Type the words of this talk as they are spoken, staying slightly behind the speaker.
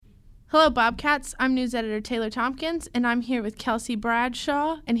Hello, Bobcats. I'm news editor Taylor Tompkins, and I'm here with Kelsey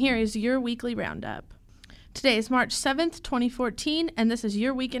Bradshaw, and here is your weekly roundup. Today is March 7th, 2014, and this is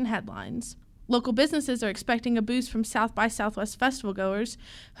your weekend headlines. Local businesses are expecting a boost from South by Southwest festival goers.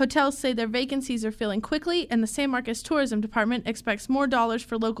 Hotels say their vacancies are filling quickly, and the San Marcos Tourism Department expects more dollars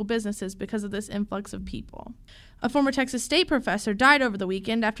for local businesses because of this influx of people. A former Texas State professor died over the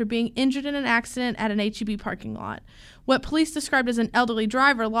weekend after being injured in an accident at an H-E-B parking lot. What police described as an elderly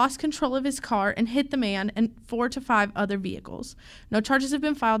driver lost control of his car and hit the man and 4 to 5 other vehicles. No charges have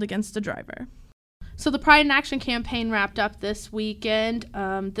been filed against the driver. So the Pride in Action campaign wrapped up this weekend.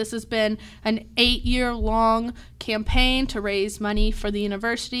 This has been an 8-year-long campaign to raise money for the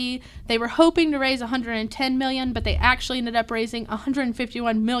university. They were hoping to raise $110 million, but they actually ended up raising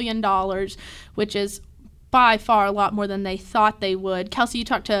 $151 million, which is by far a lot more than they thought they would. Kelsey, you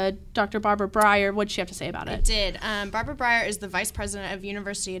talked to Dr. Barbara Breyer. What did she have to say about it? I did. Barbara Breyer is the vice president of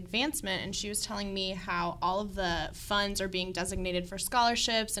university advancement, and she was telling me how all of the funds are being designated for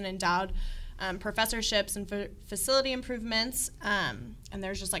scholarships and endowed professorships and for facility improvements, and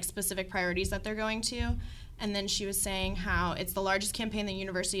there's just like specific priorities that they're going to. And then she was saying how it's the largest campaign the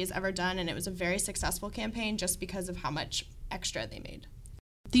university has ever done, and it was a very successful campaign just because of how much extra they made.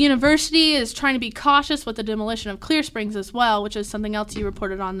 The university is trying to be cautious with the demolition of Clear Springs as well, which is something else you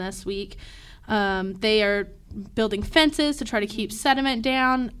reported on this week. They are building fences to try to keep sediment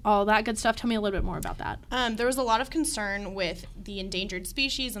down, all that good stuff. Tell me a little bit more about that. There was a lot of concern with the endangered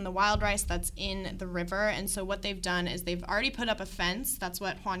species and the wild rice that's in the river, and so what they've done is they've already put up a fence. That's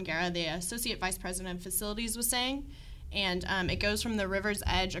what Juan Guerra, the Associate Vice President of Facilities, was saying. And it goes from the river's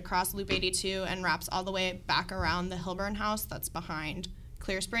edge across Loop 82 and wraps all the way back around the Hilburn House that's behind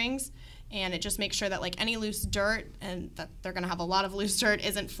Clear Springs, and it just makes sure that like any loose dirt, and that they're going to have a lot of loose dirt,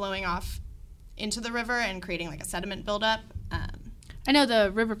 isn't flowing off into the river and creating like a sediment buildup. I know the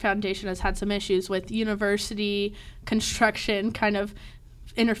River Foundation has had some issues with university construction kind of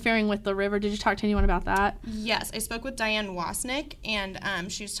interfering with the river. Did you talk to anyone about that? Yes, I spoke with Diane Wasnick, and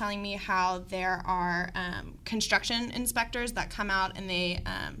she was telling me how there are construction inspectors that come out and they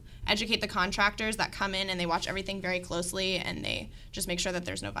educate the contractors that come in, and they watch everything very closely, and they just make sure that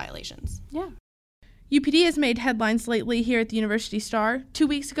there's no violations. Yeah. UPD has made headlines lately here at the University Star. 2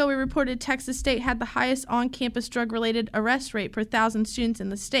 weeks ago, we reported Texas State had the highest on-campus drug-related arrest rate per 1,000 students in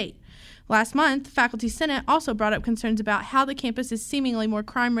the state. Last month, Faculty Senate also brought up concerns about how the campus is seemingly more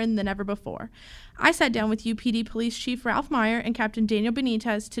crime-ridden than ever before. I sat down with UPD Police Chief Ralph Meyer and Captain Daniel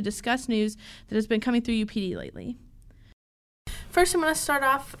Benitez to discuss news that has been coming through UPD lately. First, I'm going to start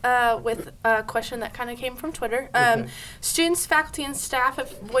off with a question that kind of came from Twitter. Okay. Students, faculty, and staff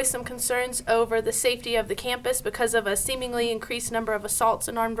have voiced some concerns over the safety of the campus because of a seemingly increased number of assaults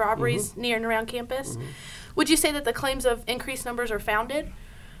and armed robberies near and around campus. Would you say that the claims of increased numbers are founded?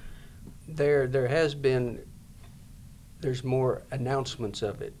 There has been, there's more announcements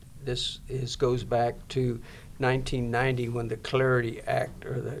of it. This goes back to 1990 when the Clarity Act,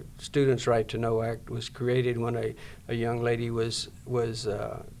 or the Students' Right to Know Act, was created, when a young lady was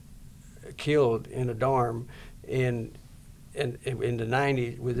killed in a dorm in the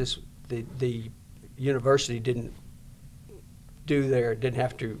 90s. With this, the university didn't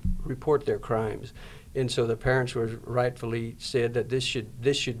have to report their crimes, and so the parents were rightfully said that this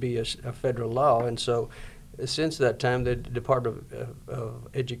should be a federal law. And so since that time, the Department of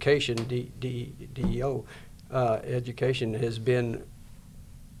Education, DEO, Education, has been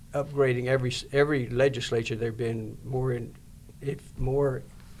upgrading every legislature. They've been more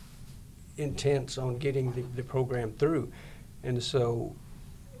intense on getting the program through. And so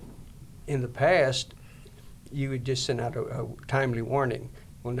in the past, you would just send out a timely warning.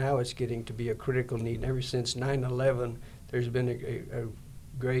 Well, now it's getting to be a critical need. And ever since 9/11, there's been a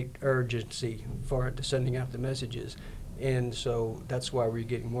great urgency for sending out the messages. And so that's why we're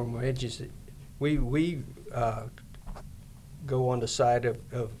getting more and more edges. We go on the side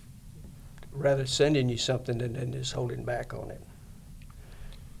of rather sending you something than just holding back on it.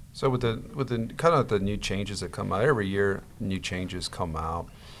 So with the kind of the new changes that come out every year, new changes come out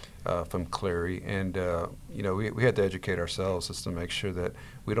from Cleary, and we had to educate ourselves just to make sure that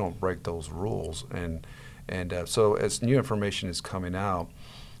we don't break those rules. And so as new information is coming out,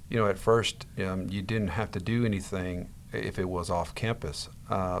 at first you didn't have to do anything if it was off campus.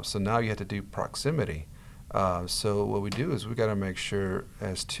 So now you have to do proximity. So what we do is we got to make sure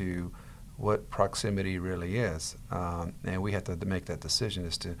as to what proximity really is, and we have to make that decision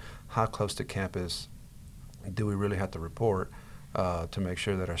as to how close to campus do we really have to report to make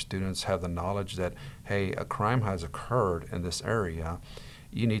sure that our students have the knowledge that, hey, a crime has occurred in this area.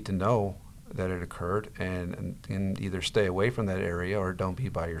 You need to know that it occurred, and either stay away from that area or don't be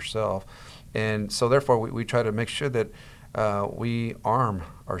by yourself. And so therefore we try to make sure that we arm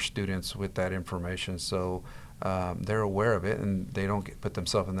our students with that information so they're aware of it and they don't put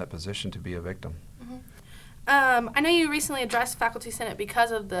themselves in that position to be a victim. I know you recently addressed Faculty Senate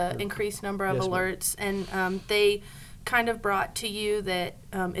because of the increased number of alerts, and they kind of brought to you that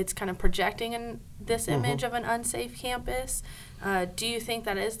it's kind of projecting in this image of an unsafe campus. Do you think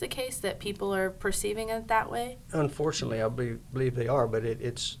that is the case, that people are perceiving it that way? Unfortunately, I believe they are, but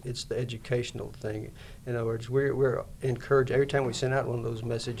it's the educational thing. In other words, we're encouraged every time we send out one of those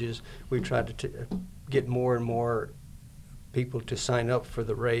messages. We try to get more and more people to sign up for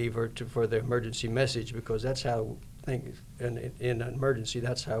the rave or for the emergency message, because that's how things in an emergency.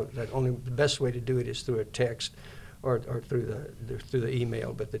 That's how the best way to do it is through a text or through the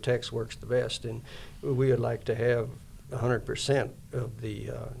email. But the text works the best, and we would like to have 100% of the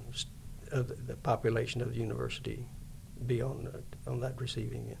population of the university be on that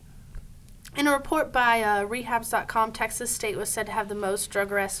receiving end. In a report by rehabs.com, Texas State was said to have the most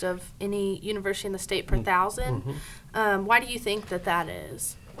drug arrests of any university in the state per thousand. Why do you think that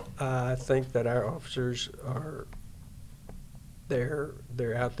is? I think that our officers are they're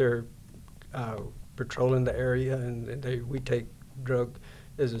out there patrolling the area, and we take drug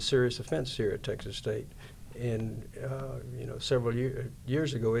as a serious offense here at Texas State. And several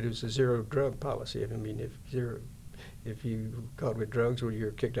years ago, it was a zero drug policy. I mean, if you caught with drugs, well,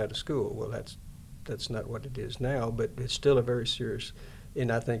 you're kicked out of school. Well, that's not what it is now, but it's still a very serious.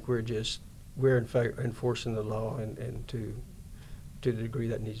 And I think we're in fact enforcing the law, and to the degree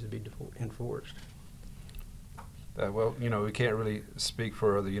that needs to be enforced. Well, we can't really speak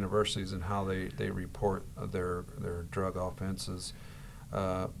for other universities and how they report their drug offenses,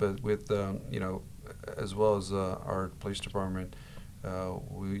 but with as well as our police department,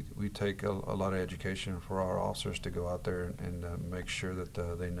 we take a lot of education for our officers to go out there and make sure that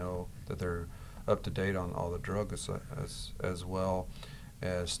they know that they're up to date on all the drugs, as well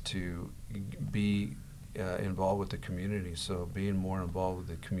as to be involved with the community. So being more involved with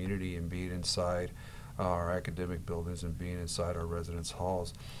the community and being inside our academic buildings and being inside our residence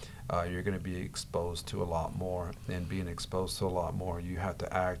halls, you're going to be exposed to a lot more. And being exposed to a lot more, you have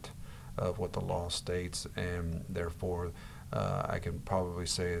to act of what the law states, and therefore I can probably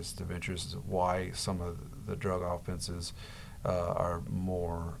say as the ventures is why some of the drug offenses are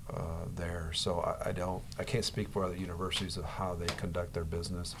more there. So I can't speak for other universities of how they conduct their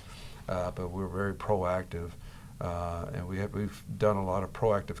business, but we're very proactive, and we've done a lot of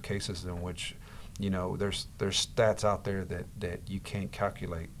proactive cases in which there's stats out there that you can't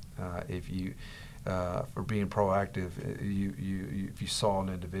calculate. If you for being proactive, if you saw an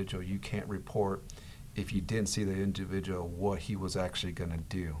individual, you can't report if you didn't see the individual what he was actually going to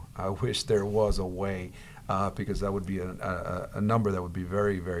do. I wish there was a way, because that would be a number that would be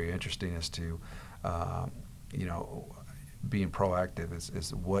very, very interesting as to being proactive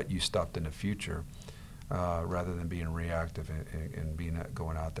is what you stopped in the future, rather than being reactive and being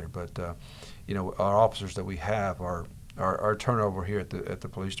going out there. But our officers that we have our turnover here at the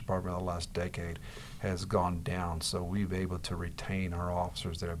police department in the last decade has gone down. So we've been able to retain our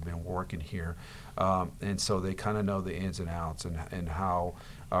officers that have been working here, and so they kind of know the ins and outs and how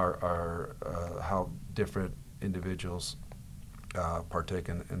how different individuals partake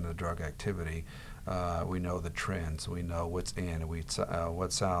in the drug activity. We know the trends. We know what's in and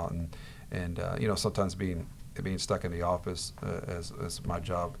what's out, and sometimes being stuck in the office as my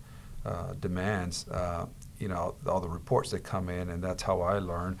job demands. All the reports that come in, and that's how I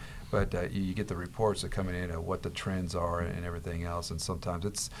learn. But you get the reports that come in of what the trends are and everything else, and sometimes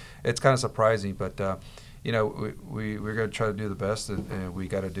it's kind of surprising. But we're going to try to do the best, and we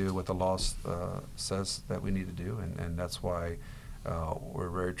got to do what the law says that we need to do, and that's why we're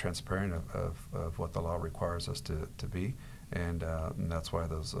very transparent of what the law requires us to be, and that's why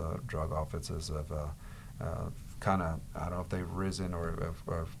those drug offenses have kind of, I don't know if they've risen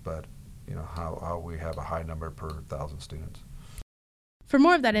but how we have a high number per 1,000 students. For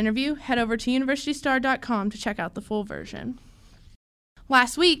more of that interview, head over to universitystar.com to check out the full version.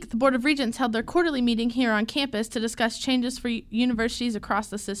 Last week, the Board of Regents held their quarterly meeting here on campus to discuss changes for universities across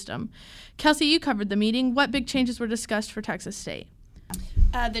the system. Kelsey, you covered the meeting. What big changes were discussed for Texas State?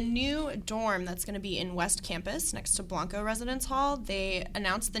 The new dorm that's going to be in West Campus next to Blanco Residence Hall, they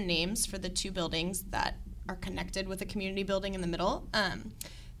announced the names for the two buildings that are connected with a community building in the middle.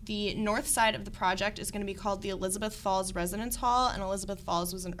 The north side of the project is going to be called the Elizabeth Falls Residence Hall, and Elizabeth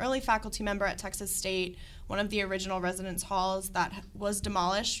Falls was an early faculty member at Texas State, one of the original residence halls that was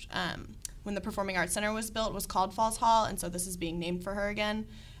demolished when the Performing Arts Center was built was called Falls Hall, and so this is being named for her again.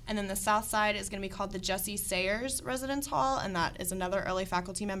 And then the south side is going to be called the Jesse Sayers Residence Hall, and that is another early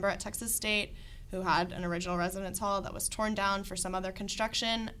faculty member at Texas State who had an original residence hall that was torn down for some other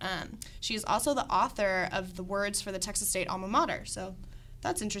construction. She is also the author of the words for the Texas State alma mater, so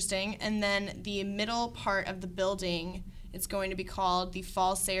that's interesting. And then the middle part of the building is going to be called the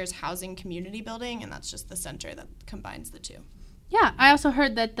Falls Sayers Housing Community Building, and that's just the center that combines the two. Yeah, I also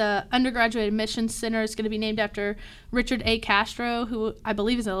heard that the undergraduate admissions center is going to be named after Richard A. Castro, who I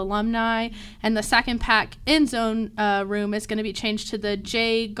believe is an alumni, and the Sack and Pack end zone room is going to be changed to the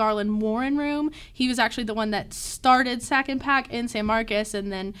J. Garland Warren room. He was actually the one that started Sack and Pack in San Marcos,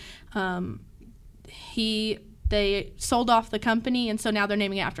 and then they sold off the company, and so now they're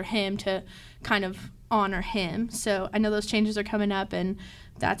naming it after him to kind of honor him. So I know those changes are coming up, and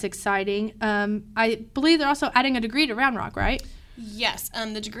that's exciting. I believe they're also adding a degree to Round Rock, right? Yes,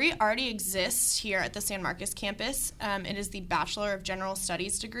 the degree already exists here at the San Marcos campus. It is the Bachelor of General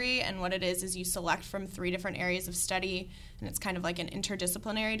Studies degree, and what it is you select from 3 different areas of study, and it's kind of like an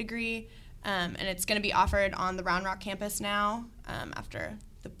interdisciplinary degree, and it's going to be offered on the Round Rock campus now after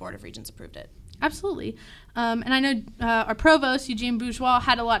the Board of Regents approved it. Absolutely. And I know our provost, Eugene Bourgeois,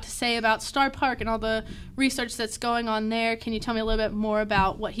 had a lot to say about Star Park and all the research that's going on there. Can you tell me a little bit more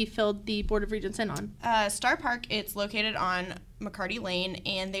about what he filled the Board of Regents in on? Star Park, it's located on McCarty Lane,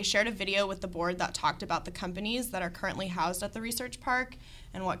 and they shared a video with the board that talked about the companies that are currently housed at the research park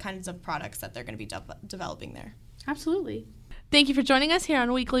and what kinds of products that they're going to be developing there. Absolutely. Thank you for joining us here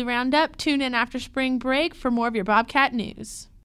on Weekly Roundup. Tune in after spring break for more of your Bobcat news.